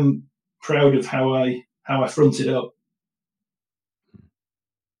I am proud of how I front it up.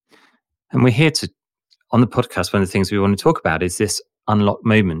 And we're here on the podcast, one of the things we want to talk about is this unlock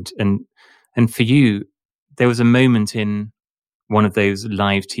moment. And for you, there was a moment in one of those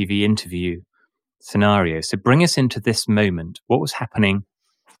live TV interview scenarios. So bring us into this moment. What was happening,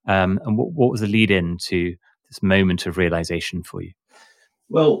 and what was the lead in to this moment of realization for you?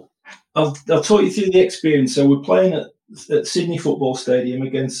 Well, I'll talk you through the experience. So we're playing at Sydney Football Stadium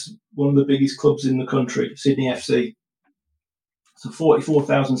against one of the biggest clubs in the country, Sydney FC. It's a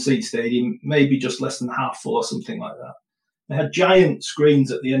 44,000 seat stadium, maybe just less than half full or something like that. They had giant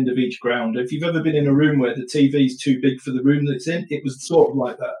screens at the end of each ground. If you've ever been in a room where the TV is too big for the room that it's in, it was sort of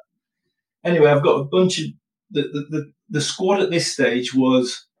like that. Anyway, I've got a bunch of the squad at this stage there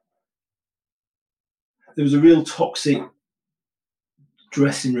was a real toxic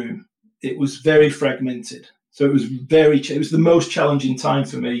dressing room. It was very fragmented. So it was it was the most challenging time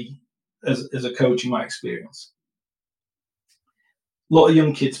for me as a coach in my experience. A lot of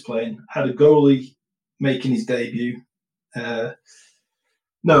young kids playing. Had a goalie making his debut. Goalie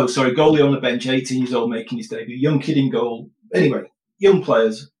on the bench, 18 years old, making his debut. Young kid in goal. Anyway, young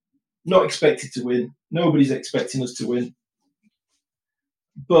players, not expected to win. Nobody's expecting us to win.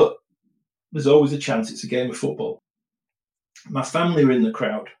 But there's always a chance. It's a game of football. My family were in the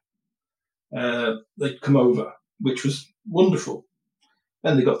crowd. They'd come over, which was wonderful.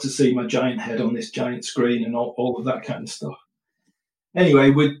 And they got to see my giant head on this giant screen and all of that kind of stuff. Anyway,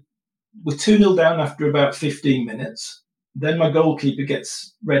 we're 2-0 down after about 15 minutes. Then my goalkeeper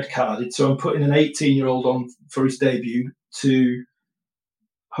gets red carded, so I'm putting an 18-year-old on for his debut to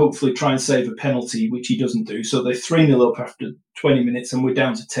hopefully try and save a penalty, which he doesn't do. So they're 3-0 up after 20 minutes, and we're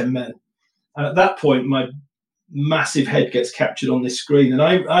down to 10 men. And at that point, my massive head gets captured on this screen. And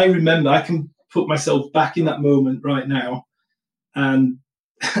I remember, I can put myself back in that moment right now, and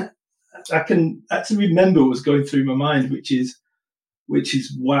I can actually remember what was going through my mind, which is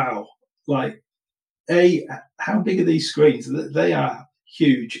wow. Like, how big are these screens? They are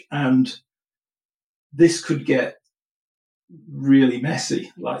huge, and this could get really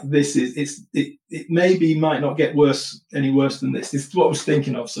messy. Like, it maybe might not get any worse than this. This is what I was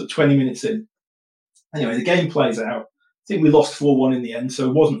thinking of. So 20 minutes in. Anyway, the game plays out. I think we lost 4-1 in the end, so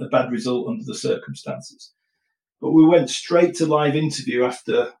it wasn't a bad result under the circumstances. But we went straight to live interview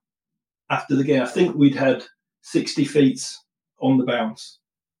after the game. I think we'd had 60 feet on the bounce.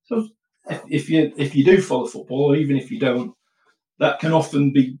 So if you do follow football, or even if you don't, that can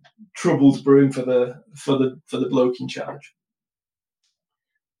often be troubles brewing for the bloke in charge.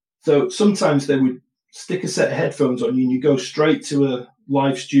 So sometimes they would stick a set of headphones on you and you go straight to a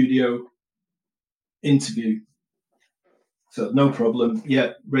live studio interview. So no problem.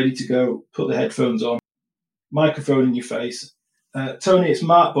 Yeah, ready to go. Put the headphones on. Microphone in your face. Tony, it's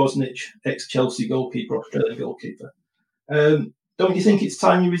Mark Bosnich, ex-Chelsea goalkeeper, Australian goalkeeper. Don't you think it's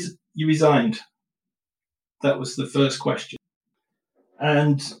time you resigned? That was the first question.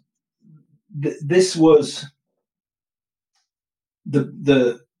 And this was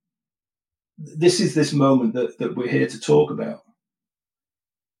this is this moment that we're here to talk about.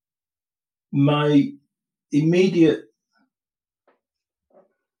 My immediate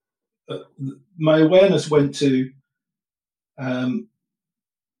my awareness went to I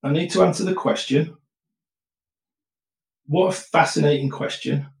need to answer the question. What a fascinating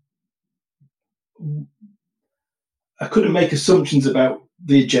question. I couldn't make assumptions about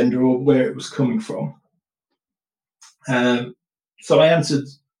the agenda or where it was coming from. So I answered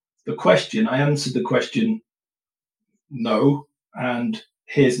the question. No, and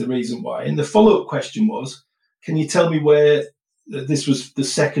here's the reason why. And the follow-up question was, can you tell me where, this was the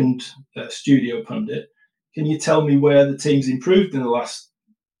second studio pundit, can you tell me where the team's improved in the last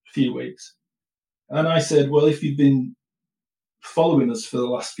few weeks? And I said, well, if you've been following us for the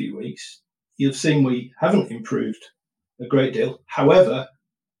last few weeks, you've seen we haven't improved a great deal. However,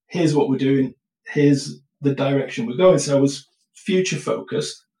 here's what we're doing. Here's the direction we're going. So I was future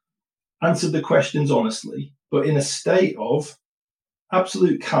focused, answered the questions honestly, but in a state of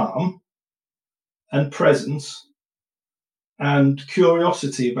absolute calm and presence and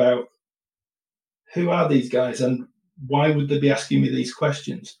curiosity about who are these guys and why would they be asking me these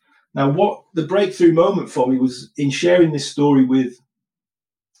questions? Now, what the breakthrough moment for me was in sharing this story with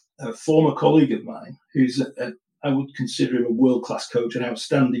a former colleague of mine, who's I would consider him a world-class coach, an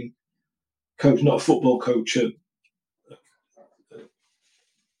outstanding coach, not a football coach,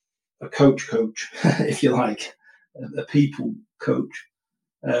 a coach, if you like, a people coach.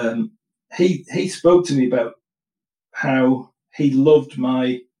 He spoke to me about how he loved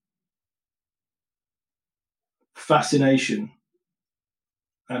my fascination,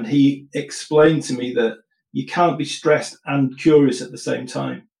 and he explained to me that you can't be stressed and curious at the same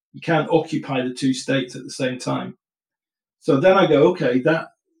time. You can't occupy the two states at the same time. So then I go, okay,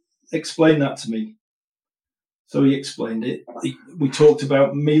 explain that to me. So he explained it. We talked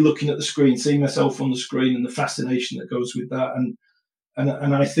about me looking at the screen, seeing myself on the screen, and the fascination that goes with that.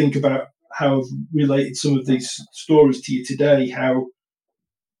 And I think about how I've related some of these stories to you today, how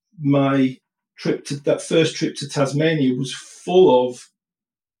my that first trip to Tasmania was full of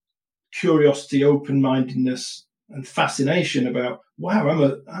curiosity, open-mindedness, and fascination about, wow,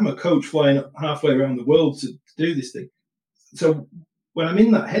 I'm a coach flying halfway around the world to do this thing. So when I'm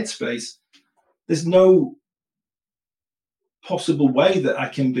in that headspace, there's no possible way that I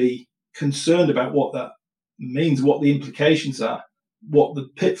can be concerned about what that means, what the implications are, what the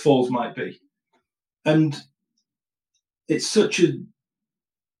pitfalls might be. And it's such a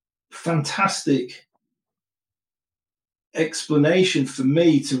fantastic explanation for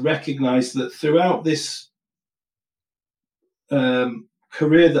me to recognize that throughout this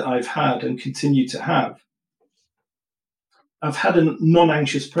career that I've had and continue to have, I've had a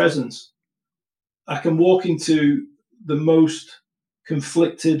non-anxious presence. I can walk into the most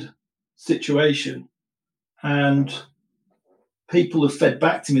conflicted situation and people have fed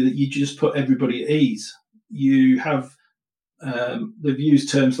back to me that you just put everybody at ease. You have, they've used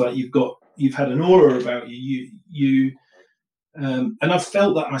terms like you've had an aura about you, and I've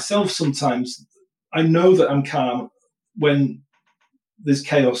felt that myself sometimes. I know that I'm calm when there's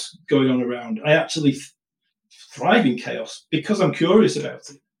chaos going on around. I actually thrive in chaos because I'm curious about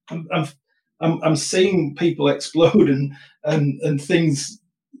it. I'm seeing people explode and things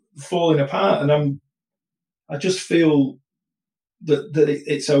falling apart, and I just feel that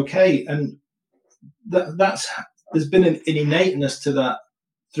it's okay, and that's there's been an innateness to that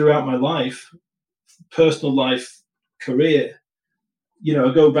throughout my life, personal life, career.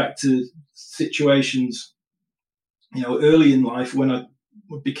 I go back to situations, early in life when I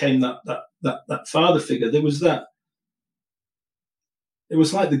became that father figure. There was that. It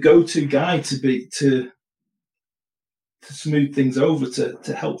was like the go-to guy to smooth things over,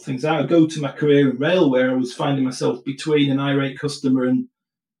 to help things out. I go to my career in rail where I was finding myself between an irate customer and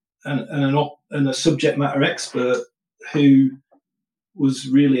a subject matter expert who was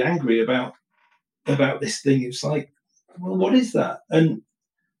really angry about this thing. It's like, well, what is that? And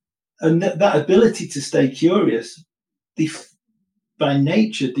that ability to stay curious, by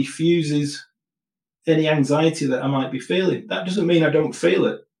nature, diffuses any anxiety that I might be feeling. That doesn't mean I don't feel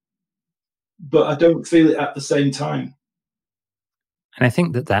it, but I don't feel it at the same time. And I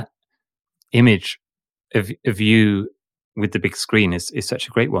think that image of you with the big screen is such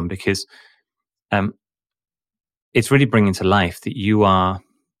a great one, because it's really bringing to life that you are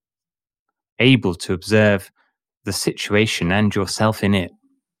able to observe the situation and yourself in it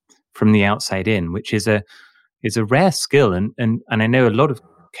from the outside in, which is a rare skill. And I know a lot of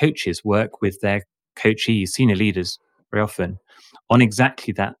coaches work with their coachees, senior leaders, very often on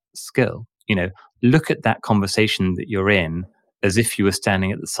exactly that skill. Look at that conversation that you're in as if you were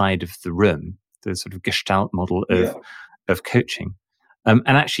standing at the side of the room, the sort of Gestalt model of coaching. And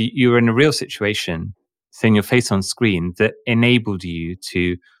actually, you were in a real situation, seeing your face on screen, that enabled you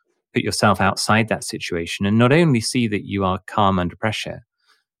to put yourself outside that situation and not only see that you are calm under pressure,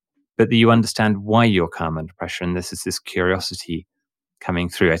 but that you understand why you're calm under pressure. And this is this curiosity coming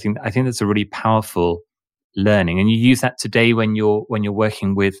through. I think that's a really powerful learning. And you use that today when you're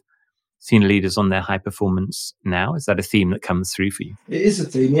working with senior leaders on their high performance now. Is that a theme that comes through for you? It is a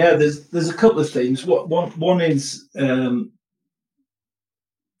theme, yeah. There's a couple of themes. One is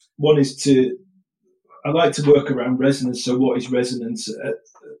I like to work around resonance. So what is resonance,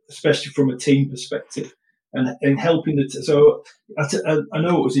 especially from a team perspective, and helping so I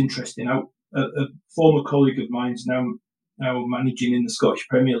know it was interesting. A former colleague of mine's now managing in the Scottish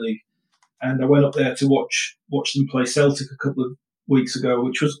Premier League, and I went up there to watch them play Celtic a couple of weeks ago,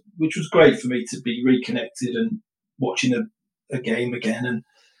 which was great for me to be reconnected and watching a game again, and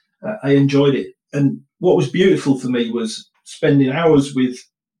I enjoyed it. And what was beautiful for me was spending hours with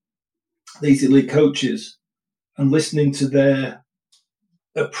these elite coaches and listening to their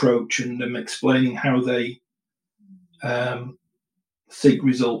approach and them explaining how they seek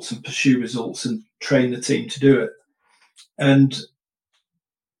results and pursue results and train the team to do it. And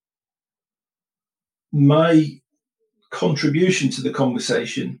my contribution to the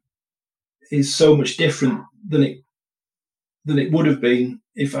conversation is so much different than it would have been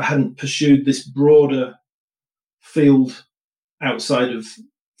if I hadn't pursued this broader field outside of,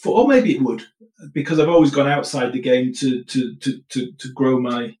 or maybe it would, because I've always gone outside the game to grow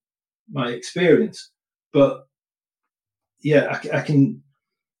my experience. But yeah, I can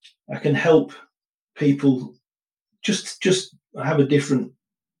help people just have a different.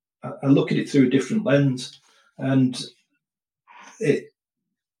 I look at it through a different lens, and the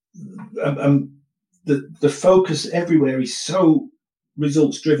focus everywhere is so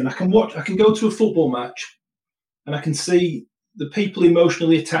results driven. I can go to a football match, and I can see the people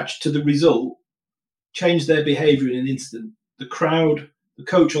emotionally attached to the result change their behaviour in an instant. The crowd, the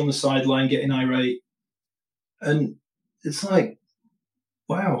coach on the sideline getting irate, and it's like,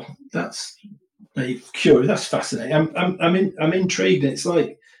 wow, that's curious. That's fascinating. I'm intrigued. And it's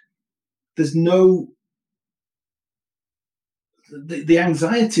like there's no the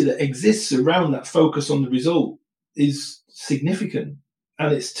anxiety that exists around that focus on the result is significant,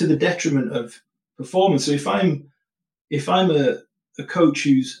 and it's to the detriment of performance. So if I'm a coach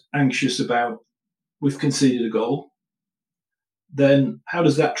who's anxious about we've conceded a goal, then how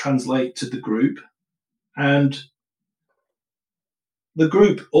does that translate to the group? And the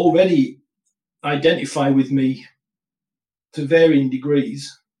group already identify with me to varying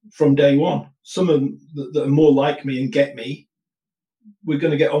degrees from day one. Some of them that are more like me and get me, we're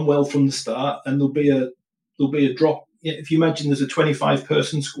going to get on well from the start, and there'll be a drop. If you imagine there's a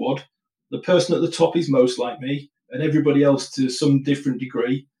 25-person squad, the person at the top is most like me, and everybody else to some different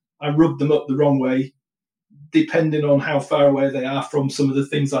degree. I rub them up the wrong way, depending on how far away they are from some of the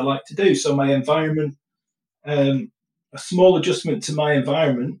things I like to do. So my environment, a small adjustment to my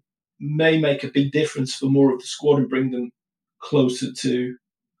environment may make a big difference for more of the squad and bring them closer to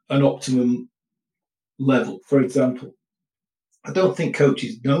an optimum level, for example. I don't think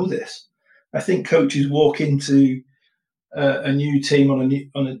coaches know this. I think coaches walk into a new team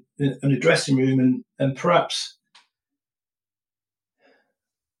on a dressing room and perhaps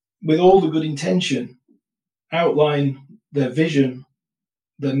with all the good intention outline their vision,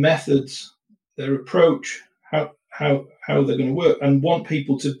 their methods, their approach, how they're going to work, and want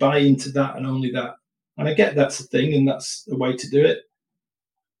people to buy into that and only that. And I get that's a thing and that's a way to do it.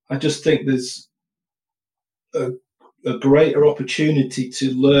 I just think there's a greater opportunity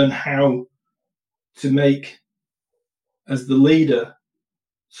to learn how to make, as the leader,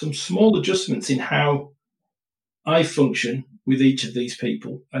 some small adjustments in how I function with each of these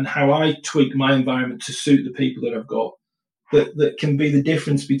people and how I tweak my environment to suit the people that I've got, that can be the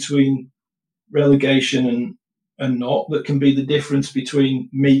difference between relegation and not, that can be the difference between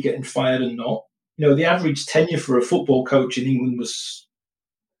me getting fired and not. You know, the average tenure for a football coach in England was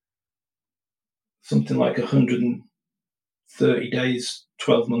something like 130 days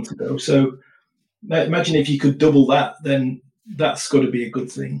 12 months ago. So imagine if you could double that, then that's got to be a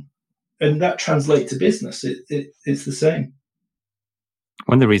good thing. And that translates to business. It's the same.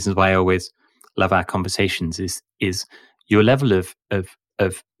 One of the reasons why I always love our conversations is your level of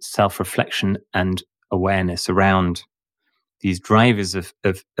self-reflection and awareness around these drivers of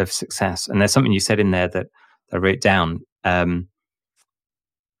success. And there's something you said in there that I wrote down.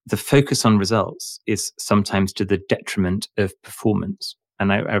 The focus on results is sometimes to the detriment of performance.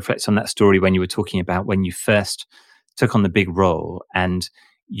 And I reflect on that story when you were talking about when you first took on the big role and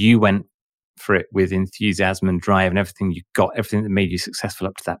you went for it with enthusiasm and drive and everything you got, everything that made you successful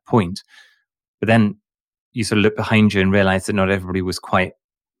up to that point. But then you sort of look behind you and realize that not everybody was quite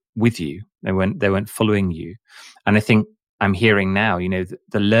with you. They weren't following you. And I think I'm hearing now, you know,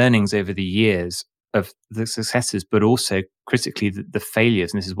 the learnings over the years of the successes, but also critically the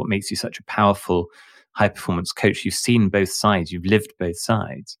failures. And this is what makes you such a powerful high performance coach. You've seen both sides. You've lived both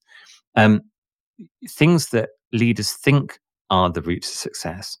sides. Things that leaders think are the route to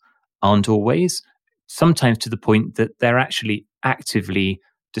success aren't always, sometimes to the point that they're actually actively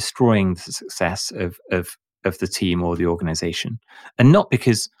destroying the success of the team or the organization. And not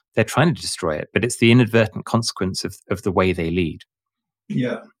because they're trying to destroy it, but it's the inadvertent consequence of the way they lead.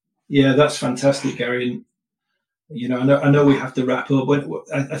 Yeah, that's fantastic, Gary. And you know, I know we have to wrap up. When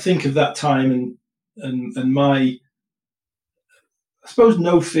I think of that time and my, I suppose,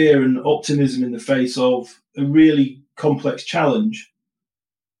 no fear and optimism in the face of a really complex challenge.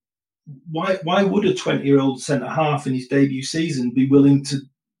 Why would a 20-year-old centre half in his debut season be willing to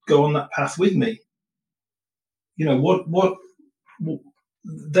go on that path with me? You know,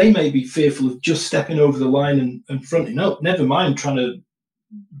 they may be fearful of just stepping over the line and fronting up, never mind trying to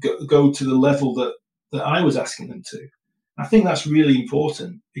go to the level that I was asking them to. I think that's really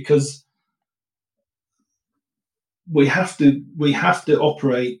important, because we have to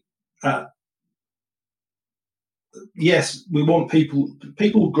operate at, yes, we want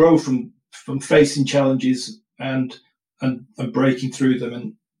people grow from facing challenges and breaking through them.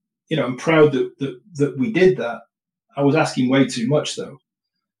 And, I'm proud that we did that. I was asking way too much, though.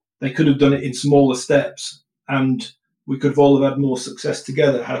 They could have done it in smaller steps, and we could have all have had more success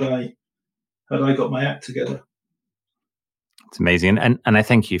together had I got my act together. It's amazing, and I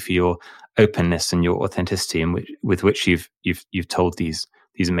thank you for your openness and your authenticity, and with which you've told these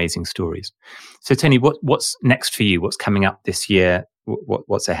amazing stories. So, Tony, what's next for you? What's coming up this year?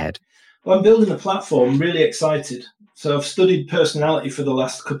 What's ahead? Well, I'm building a platform. Really excited. So I've studied personality for the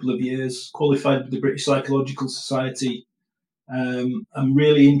last couple of years, qualified with the British Psychological Society. I'm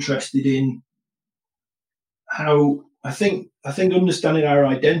really interested in how I think understanding our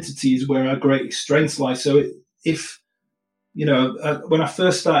identity is where our greatest strengths lie. So when I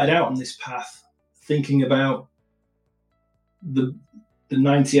first started out on this path, thinking about the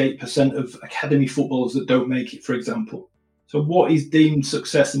 98% of academy footballers that don't make it, for example. So what is deemed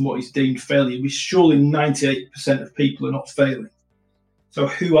success and what is deemed failure? Surely 98% of people are not failing. So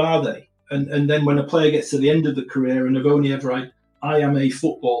who are they? And then when a player gets to the end of the career and have only ever I am a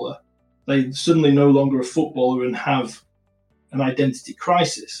footballer, they suddenly no longer a footballer and have an identity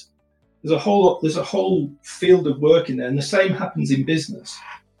crisis. There's a whole field of work in there, and the same happens in business.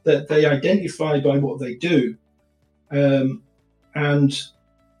 That they identify by what they do, and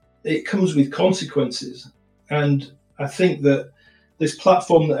it comes with consequences. And I think that this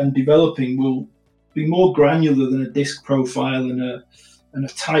platform that I'm developing will be more granular than a disc profile and a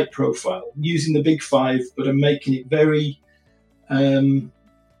type profile, using the big five, but I'm making it very,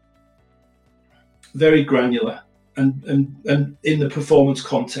 very granular and in the performance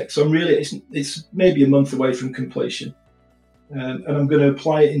context. So it's maybe a month away from completion, and I'm going to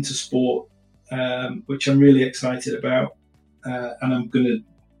apply it into sport, which I'm really excited about, and I'm going to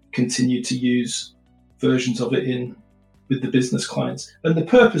continue to use versions of it with the business clients. And the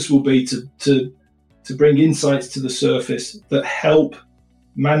purpose will be to bring insights to the surface that help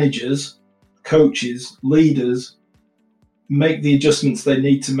managers, coaches, leaders make the adjustments they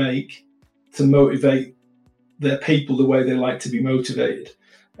need to make to motivate their people the way they like to be motivated.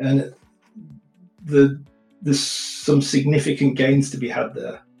 And there's some significant gains to be had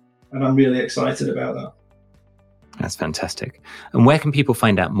there, and I'm really excited about that. That's fantastic. And where can people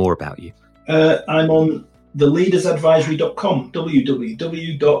find out more about you? I'm on theleadersadvisory.com,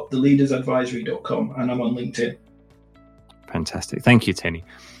 www.theleadersadvisory.com, and I'm on LinkedIn. Fantastic. Thank you, Tony.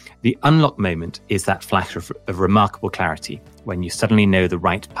 The unlock moment is that flash of remarkable clarity when you suddenly know the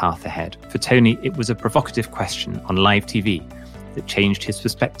right path ahead. For Tony, it was a provocative question on live TV that changed his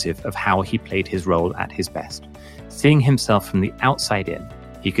perspective of how he played his role at his best. Seeing himself from the outside in,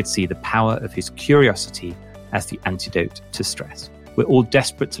 he could see the power of his curiosity as the antidote to stress. We're all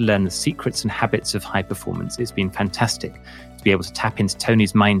desperate to learn the secrets and habits of high performance. It's been fantastic to be able to tap into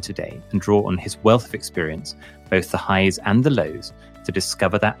Tony's mind today and draw on his wealth of experience, both the highs and the lows, to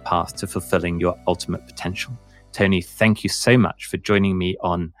discover that path to fulfilling your ultimate potential. Tony, thank you so much for joining me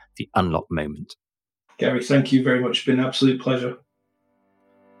on The Unlock Moment. Gary, thank you very much. It's been an absolute pleasure.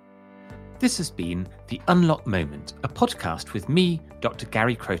 This has been The Unlock Moment, a podcast with me, Dr.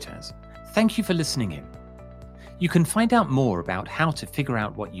 Gary Crotaz. Thank you for listening in. You can find out more about how to figure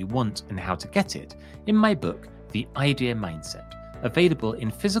out what you want and how to get it in my book, The Idea Mindset, available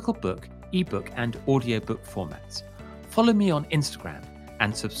in physical book, ebook, and audiobook formats. Follow me on Instagram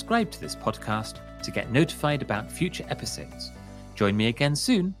and subscribe to this podcast to get notified about future episodes. Join me again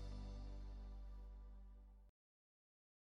soon